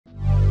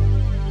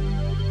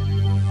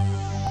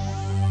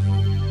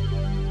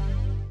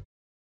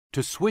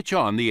To switch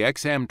on the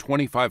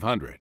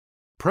XM2500,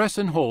 press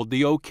and hold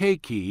the OK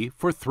key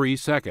for 3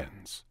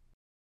 seconds.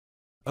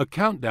 A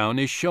countdown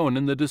is shown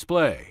in the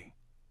display.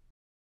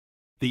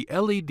 The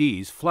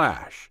LEDs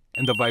flash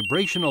and the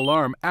vibration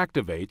alarm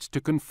activates to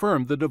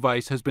confirm the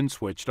device has been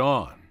switched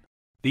on.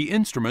 The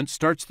instrument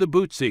starts the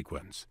boot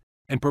sequence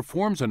and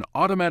performs an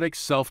automatic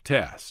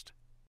self-test.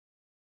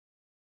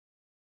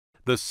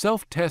 The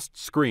self-test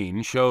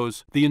screen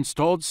shows the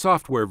installed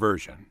software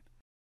version,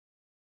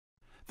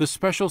 the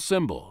special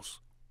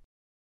symbols,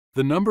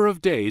 the number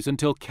of days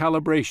until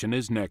calibration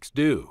is next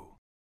due,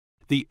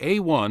 the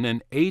A1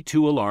 and A2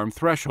 alarm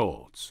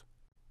thresholds,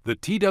 the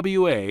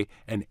TWA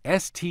and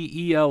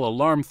STEL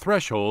alarm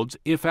thresholds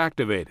if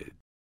activated.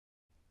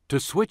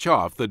 To switch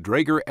off the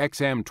Draeger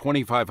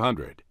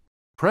XM2500,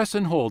 press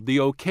and hold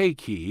the OK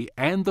key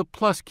and the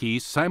plus key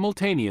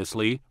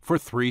simultaneously for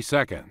 3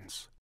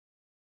 seconds.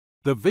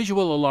 The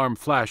visual alarm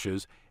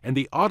flashes and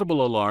the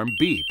audible alarm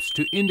beeps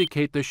to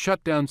indicate the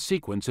shutdown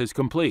sequence is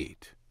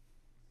complete.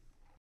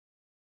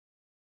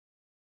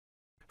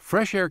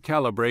 Fresh air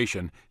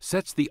calibration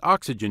sets the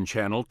oxygen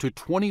channel to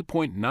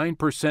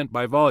 20.9%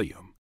 by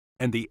volume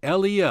and the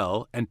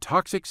LEL and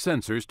toxic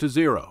sensors to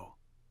 0.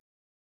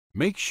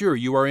 Make sure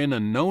you are in a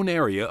known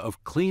area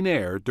of clean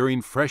air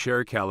during fresh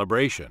air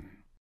calibration.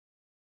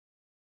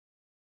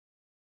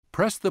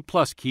 Press the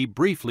plus key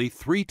briefly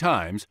 3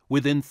 times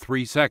within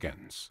 3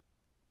 seconds.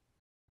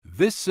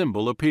 This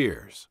symbol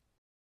appears.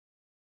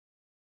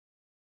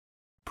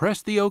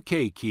 Press the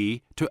OK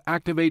key to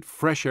activate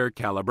fresh air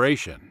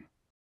calibration.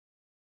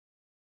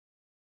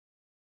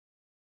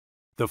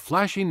 The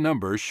flashing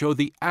numbers show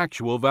the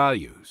actual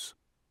values.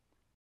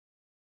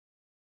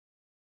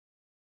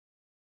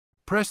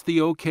 Press the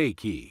OK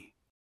key.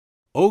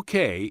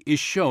 OK is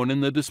shown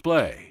in the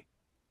display.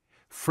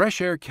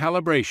 Fresh air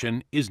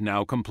calibration is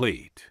now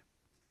complete.